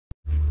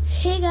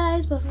Hey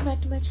guys, welcome back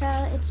to my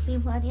channel. It's me,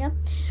 Manya.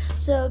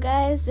 So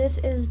guys, this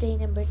is day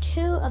number 2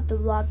 of the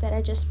vlog that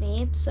I just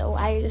made. So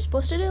I just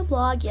posted a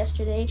vlog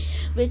yesterday,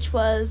 which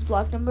was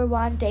vlog number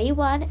 1, day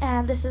 1,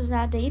 and this is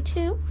now day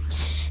 2.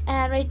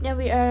 And right now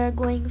we are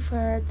going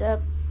for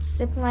the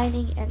zip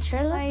lining and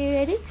chairlift. Are you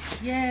ready?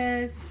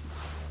 Yes.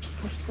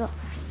 Let's go.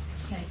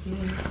 Thank you.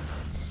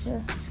 Let's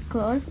just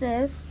close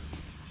this.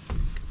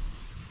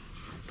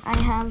 I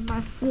have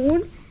my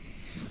phone.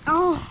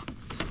 Oh,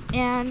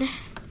 and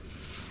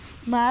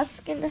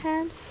mask in the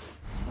hand.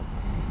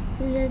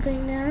 We are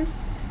going down.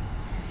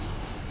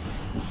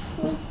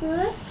 What's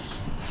this?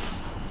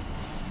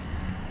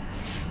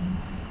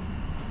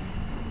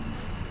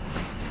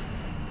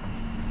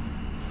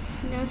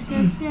 Snow,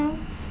 snow, snow.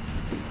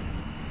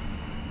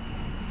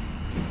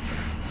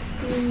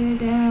 We are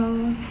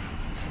down.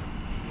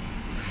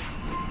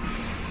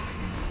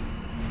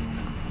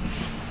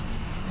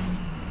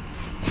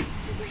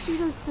 See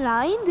this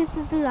line? This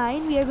is the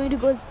line. We are going to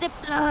go zip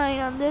line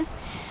on this.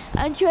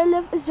 And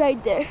chairlift is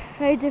right there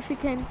if you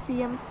can see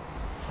him.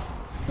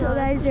 So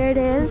guys, there it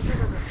is,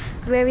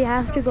 where we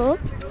have to go.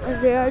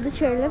 And there are the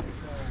chairlifts.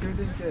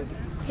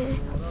 Okay,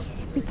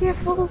 be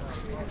careful.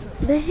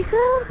 There you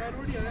go.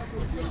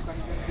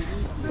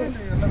 Okay.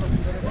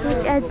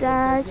 Look at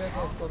that.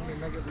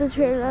 The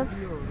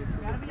chairlifts.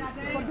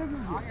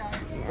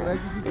 Yeah,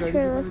 the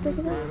chairlifts, look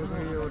at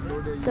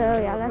that. So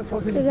yeah, that's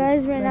all. So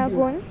guys, we're now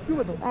going.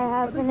 I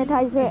have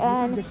sanitizer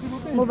and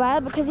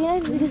mobile because you know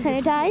you need to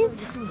sanitize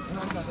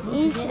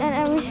each and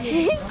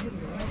everything.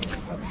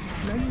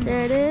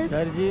 There it is.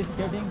 Okay,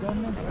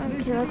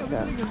 let's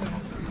go.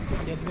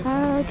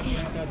 Okay.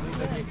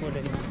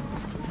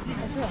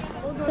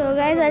 So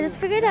guys, I just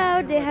figured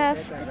out they have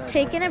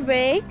taken a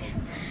break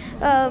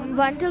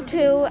 1 till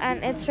 2,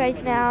 and it's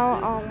right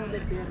now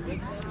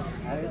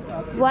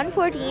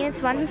 1:14.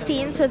 It's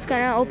 1:15, so it's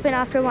gonna open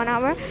after 1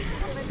 hour.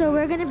 So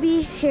we're gonna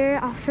be here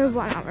after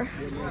 1 hour.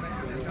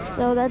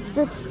 So that's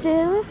the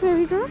chairlift, where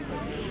we go,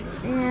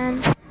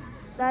 and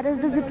that is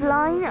the zip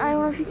line. I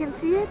don't know if you can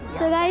see it.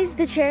 So guys,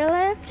 the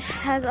chairlift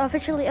has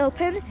officially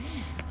opened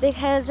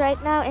because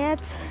right now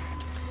it's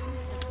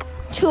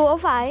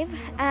 2:05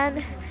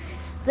 and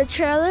the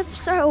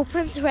chairlifts are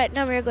open. So right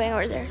now we're going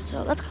over there.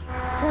 So let's go.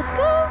 Let's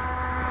go.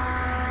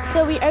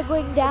 So we are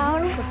going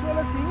down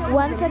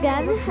once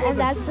again, and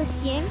that's the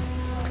skiing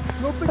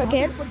for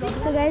kids.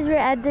 So guys,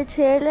 we're at the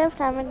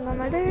chairlift. I'm with my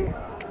mother,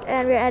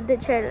 and we're at the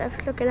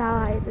chairlift. Look at how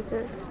high this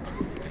is.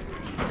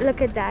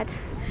 Look at that.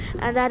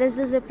 And that is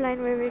the zip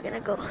line where we're gonna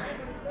go.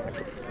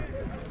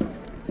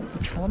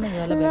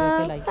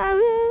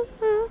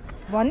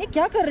 वानी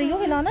क्या कर रही हो?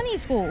 हिलाना नहीं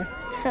इसको.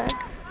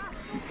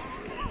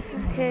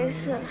 Okay,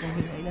 so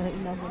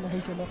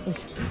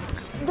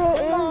there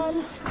is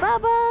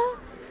Baba,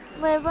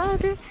 my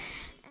brother.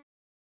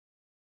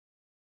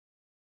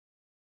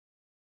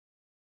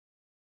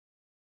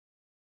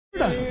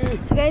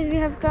 So guys, we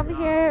have come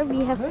here.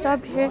 We have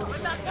stopped here.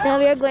 Now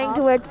we are going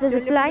towards the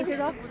zip line.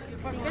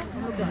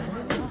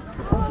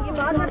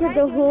 Look at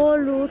the whole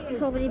route,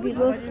 so many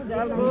people.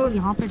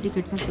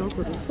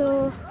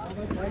 So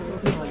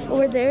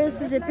over there is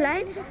the zip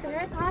line.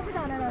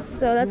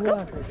 So let's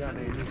go.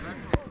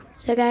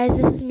 So guys,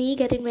 this is me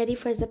getting ready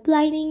for zip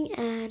lining,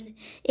 and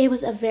it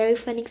was a very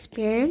fun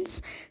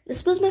experience.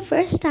 This was my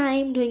first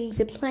time doing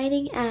zip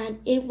lining, and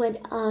it went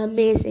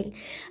amazing.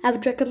 I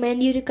would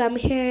recommend you to come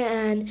here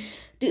and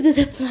do the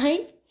zip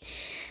line.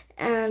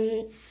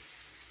 And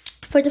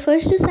for the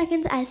first 2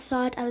 seconds, I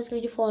thought I was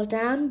going to fall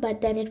down, but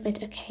then it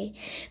went okay.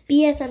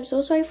 P.S. I'm so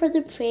sorry for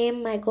the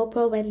frame. My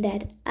GoPro went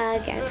dead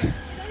again.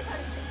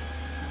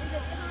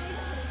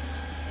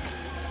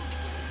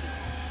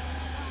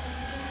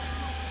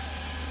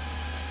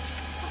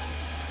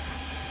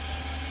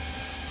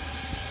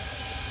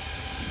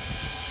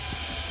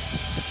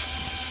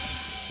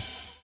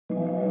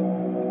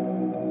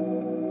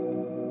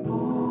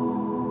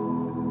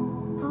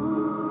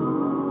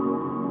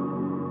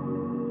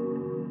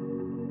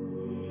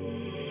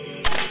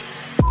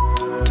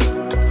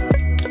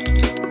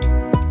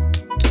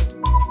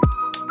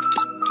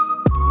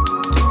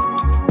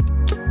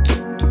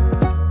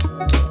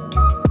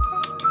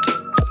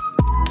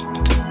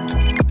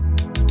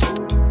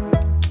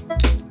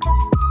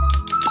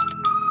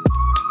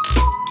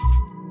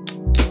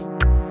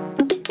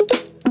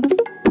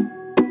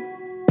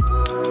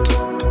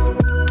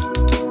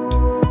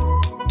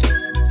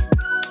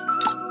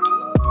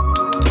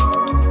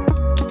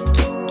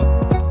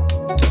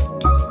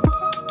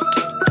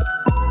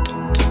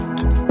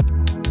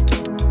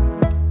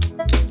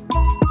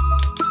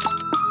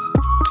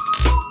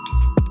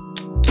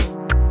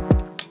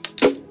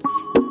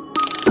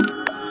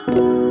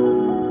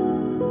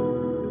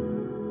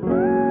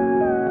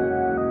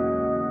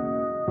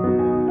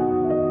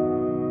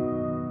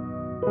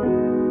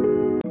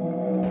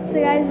 So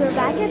guys, we're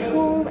back at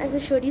home as I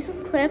showed you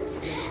some clips,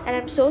 and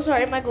I'm so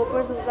sorry my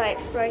GoPro's is like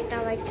right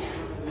now, like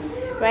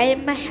right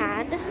in my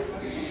hand.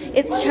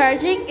 Its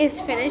charging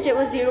is finished. It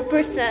was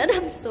 0%.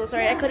 I'm so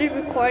sorry I couldn't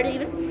record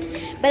even,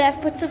 but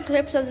I've put some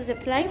clips of the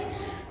zipline.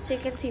 So you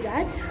can see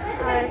that.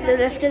 And the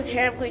lift is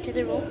here. I'm going to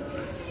the room.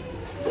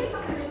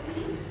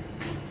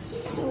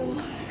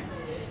 So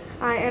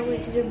I am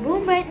going to the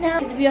room right now.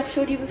 The view I've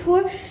showed you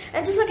before.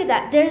 And just look at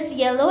that. There's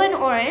yellow and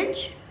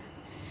orange.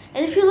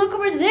 And if you look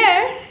over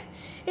there,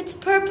 it's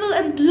purple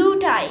and blue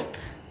type.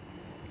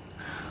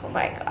 Oh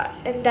my god.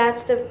 And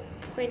that's the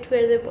point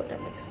where they both are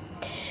mixed.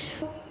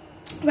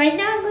 Right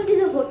now I'm going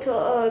to the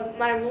hotel,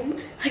 my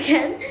room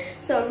again.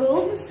 So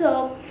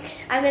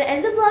I'm gonna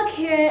end the vlog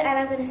here, and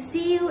I'm gonna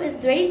see you in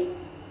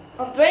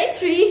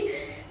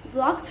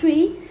vlog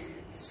 3.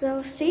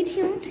 So stay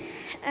tuned.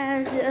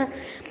 And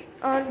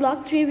on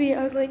vlog 3 we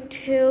are going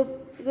to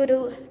go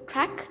to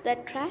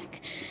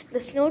the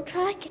snow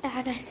track,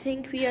 and I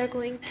think we are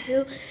going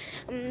to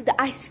the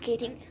ice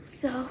skating.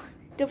 So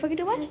don't forget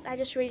to watch. I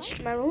just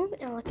reached my room,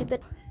 and look at the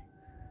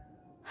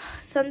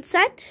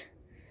sunset.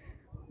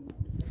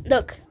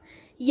 Look,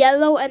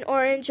 yellow and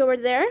orange over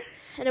there,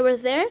 and over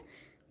there,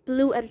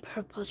 blue and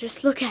purple.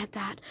 Just look at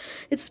that.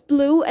 It's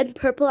blue and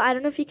purple. I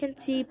don't know if you can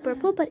see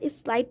purple, but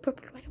it's light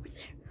purple right over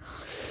there.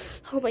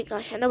 Oh my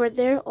gosh. And over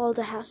there, all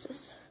the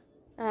houses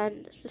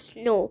and the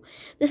snow.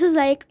 This is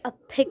like a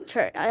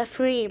picture, a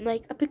frame,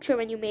 like a picture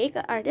when you make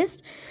an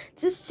artist.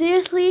 This is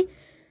seriously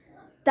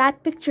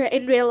that picture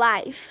in real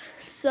life.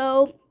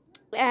 So,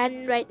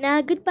 and right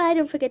now, goodbye.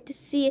 Don't forget to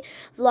see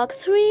vlog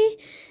 3,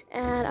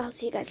 and I'll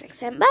see you guys next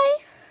time. Bye.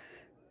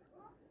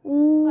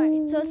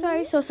 Alright,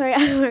 so sorry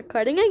I'm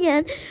recording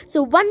again.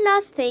 So one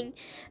last thing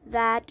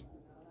that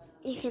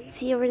you can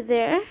see over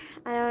there,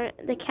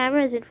 the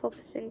camera isn't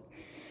focusing.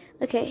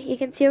 Okay, you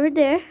can see over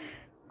there,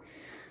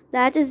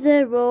 that is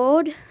the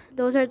road.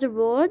 Those are the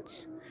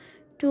roads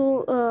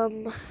to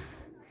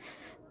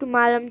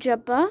Malam,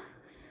 Jaba,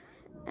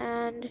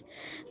 and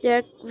there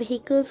are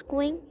vehicles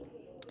going,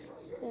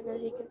 and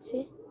as you can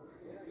see.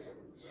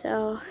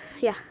 So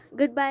yeah,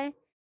 goodbye.